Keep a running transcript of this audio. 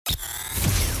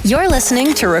You're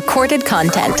listening to Recorded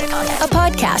Content, a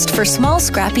podcast for small,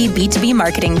 scrappy B2B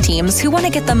marketing teams who want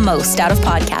to get the most out of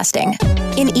podcasting.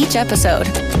 In each episode,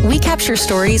 we capture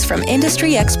stories from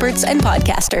industry experts and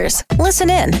podcasters.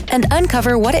 Listen in and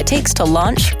uncover what it takes to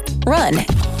launch, run,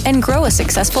 and grow a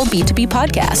successful B2B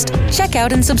podcast. Check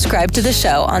out and subscribe to the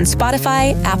show on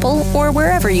Spotify, Apple, or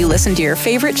wherever you listen to your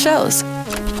favorite shows.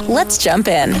 Let's jump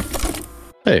in.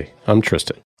 Hey, I'm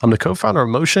Tristan. I'm the co-founder of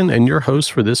Motion and your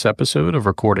host for this episode of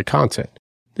Recorded Content.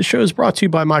 This show is brought to you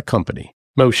by my company,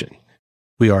 Motion.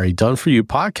 We are a done-for-you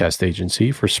podcast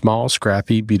agency for small,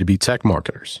 scrappy B2B tech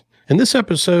marketers. In this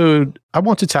episode, I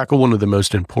want to tackle one of the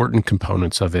most important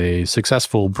components of a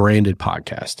successful branded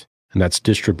podcast, and that's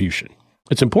distribution.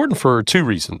 It's important for two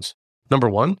reasons. Number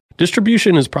one,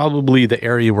 distribution is probably the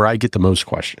area where I get the most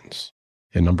questions.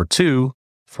 And number two,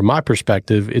 from my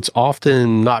perspective, it's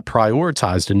often not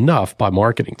prioritized enough by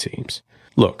marketing teams.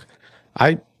 Look,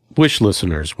 I wish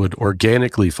listeners would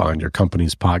organically find your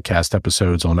company's podcast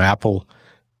episodes on Apple,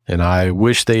 and I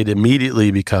wish they'd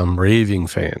immediately become raving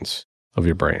fans of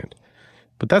your brand.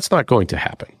 But that's not going to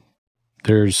happen.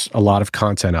 There's a lot of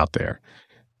content out there,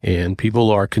 and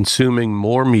people are consuming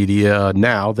more media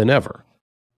now than ever.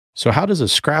 So how does a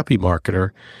scrappy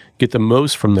marketer get the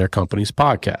most from their company's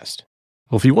podcast?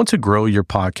 Well, if you want to grow your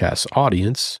podcast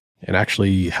audience and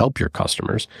actually help your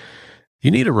customers, you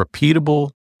need a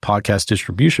repeatable podcast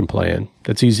distribution plan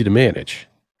that's easy to manage.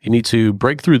 You need to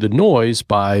break through the noise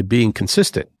by being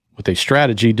consistent with a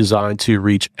strategy designed to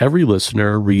reach every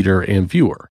listener, reader, and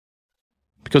viewer.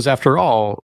 Because after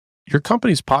all, your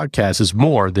company's podcast is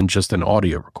more than just an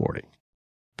audio recording.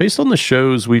 Based on the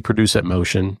shows we produce at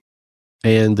Motion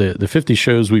and the 50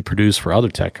 shows we produce for other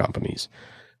tech companies,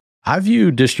 I view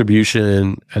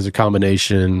distribution as a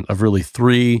combination of really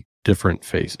three different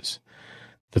phases.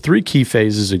 The three key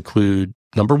phases include,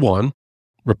 number one,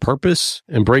 repurpose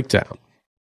and breakdown.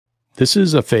 This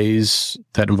is a phase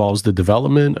that involves the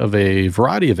development of a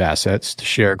variety of assets to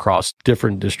share across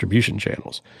different distribution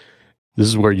channels. This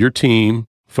is where your team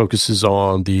focuses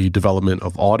on the development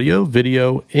of audio,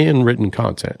 video, and written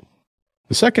content.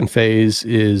 The second phase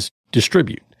is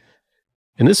distribute.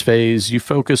 In this phase, you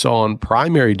focus on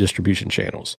primary distribution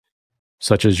channels,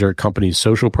 such as your company's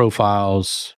social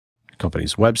profiles, your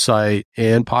company's website,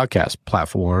 and podcast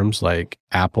platforms like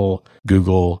Apple,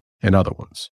 Google, and other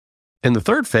ones. And the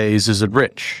third phase is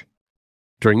enrich.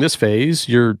 During this phase,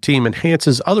 your team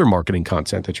enhances other marketing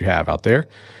content that you have out there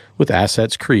with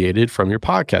assets created from your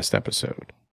podcast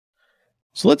episode.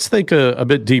 So let's think a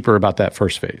bit deeper about that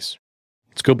first phase.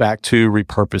 Let's go back to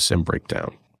repurpose and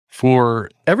breakdown. For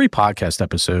every podcast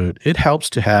episode, it helps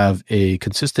to have a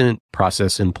consistent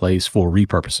process in place for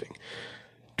repurposing.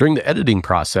 During the editing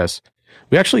process,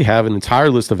 we actually have an entire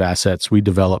list of assets we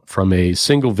develop from a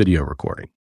single video recording.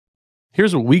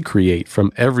 Here's what we create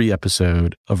from every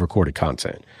episode of Recorded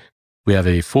Content. We have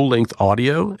a full-length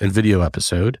audio and video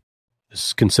episode. This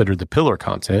is considered the pillar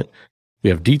content. We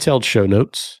have detailed show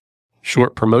notes,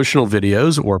 short promotional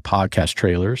videos or podcast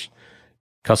trailers,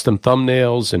 custom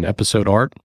thumbnails and episode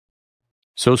art,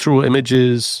 social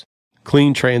images,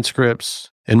 clean transcripts,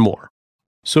 and more.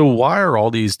 So why are all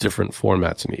these different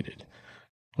formats needed?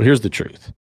 Well, here's the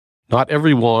truth. Not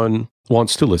everyone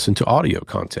wants to listen to audio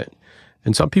content,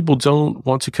 and some people don't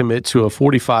want to commit to a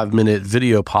 45-minute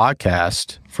video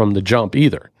podcast from the jump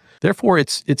either. Therefore,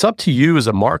 it's up to you as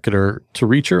a marketer to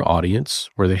reach your audience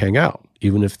where they hang out,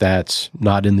 even if that's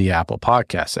not in the Apple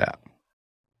Podcasts app.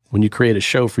 When you create a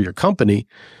show for your company,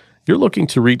 you're looking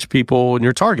to reach people in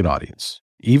your target audience,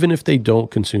 even if they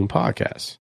don't consume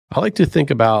podcasts. I like to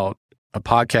think about a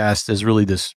podcast as really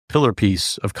this pillar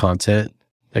piece of content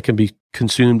that can be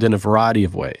consumed in a variety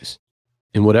of ways,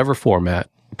 in whatever format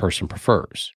a person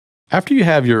prefers. After you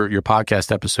have your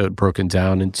podcast episode broken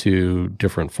down into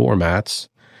different formats,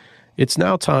 it's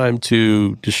now time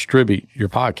to distribute your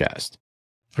podcast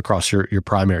across your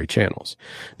primary channels.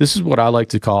 This is what I like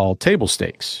to call table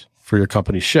stakes for your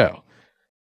company's show.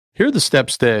 Here are the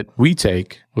steps that we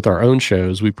take with our own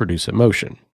shows we produce at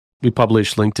Motion. We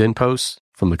publish LinkedIn posts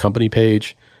from the company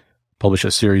page, publish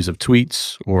a series of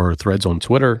tweets or threads on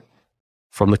Twitter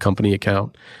from the company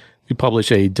account. We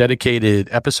publish a dedicated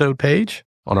episode page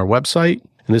on our website,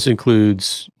 and this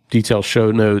includes detailed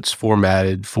show notes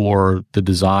formatted for the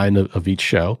design of each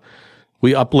show.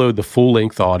 We upload the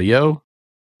full-length audio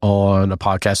on a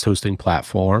podcast hosting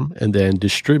platform and then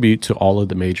distribute to all of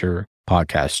the major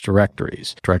podcast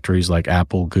directories like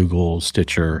Apple, Google,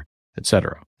 Stitcher,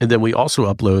 etc. And then we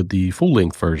also upload the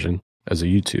full-length version as a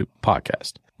YouTube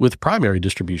podcast. With primary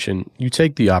distribution, you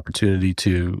take the opportunity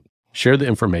to share the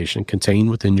information contained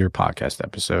within your podcast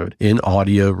episode in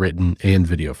audio, written, and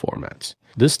video formats.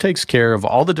 This takes care of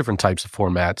all the different types of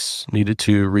formats needed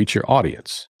to reach your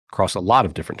audience across a lot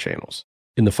of different channels.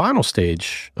 In the final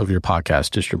stage of your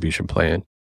podcast distribution plan,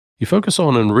 you focus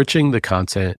on enriching the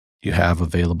content you have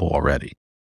available already.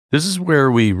 This is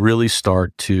where we really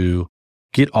start to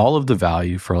get all of the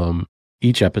value from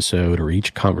each episode or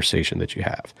each conversation that you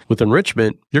have. With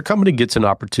enrichment, your company gets an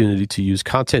opportunity to use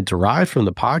content derived from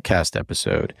the podcast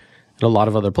episode in a lot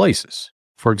of other places.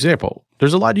 For example,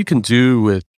 there's a lot you can do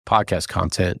with podcast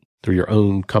content through your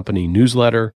own company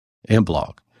newsletter and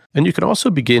blog. And you can also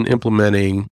begin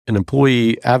implementing an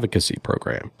employee advocacy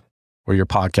program where your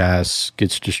podcast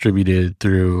gets distributed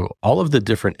through all of the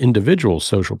different individual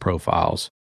social profiles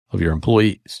of your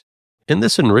employees. In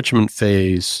this enrichment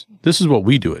phase, this is what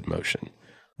we do at Motion.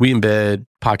 We embed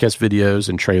podcast videos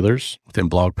and trailers within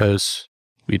blog posts.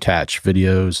 We attach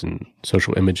videos and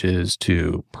social images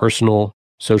to personal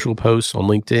social posts on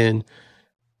LinkedIn,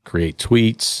 create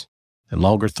tweets and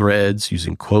longer threads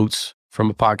using quotes from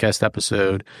a podcast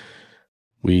episode.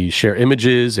 We share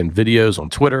images and videos on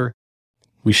Twitter.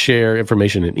 We share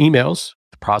information in emails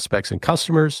to prospects and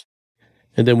customers.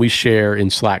 And then we share in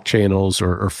Slack channels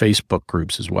or Facebook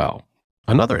groups as well.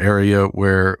 Another area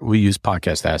where we use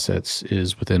podcast assets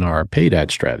is within our paid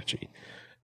ad strategy.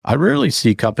 I rarely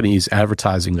see companies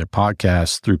advertising their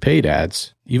podcasts through paid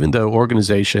ads, even though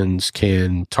organizations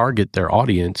can target their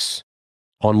audience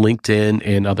on LinkedIn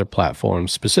and other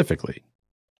platforms specifically.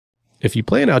 If you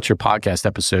plan out your podcast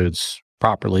episodes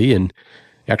properly and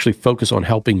actually focus on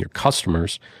helping your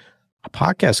customers, a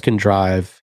podcast can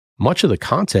drive much of the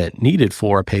content needed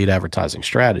for a paid advertising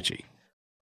strategy.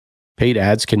 Paid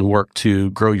ads can work to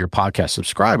grow your podcast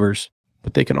subscribers,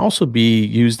 but they can also be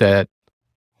used at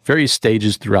various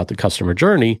stages throughout the customer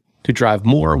journey to drive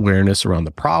more awareness around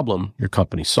the problem your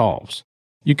company solves.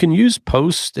 You can use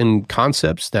posts and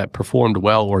concepts that performed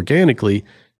well organically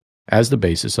as the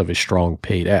basis of a strong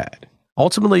paid ad.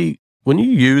 Ultimately, when you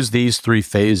use these three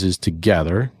phases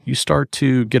together, you start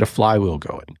to get a flywheel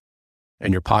going,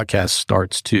 and your podcast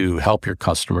starts to help your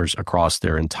customers across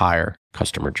their entire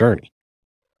customer journey.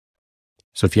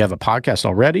 So if you have a podcast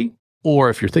already, or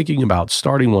if you're thinking about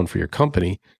starting one for your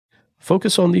company,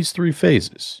 focus on these three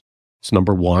phases. It's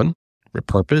number 1,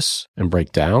 repurpose and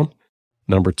break down.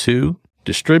 Number 2,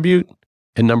 distribute.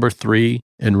 And number 3,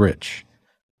 enrich.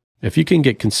 If you can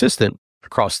get consistent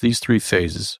across these three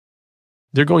phases,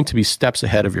 they're going to be steps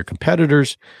ahead of your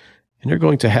competitors, and you're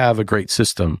going to have a great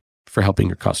system for helping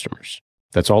your customers.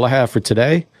 That's all I have for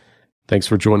today. Thanks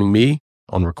for joining me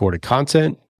on Recorded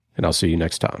Content, and I'll see you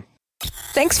next time.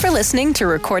 Thanks for listening to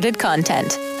Recorded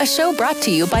Content, a show brought to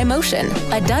you by Motion,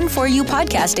 a done-for-you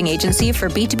podcasting agency for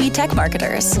B2B tech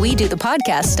marketers. We do the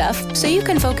podcast stuff so you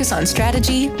can focus on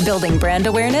strategy, building brand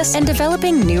awareness, and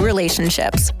developing new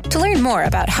relationships. To learn more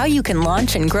about how you can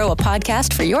launch and grow a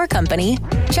podcast for your company,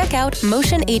 check out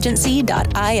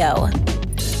motionagency.io.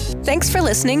 Thanks for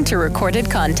listening to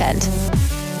Recorded Content.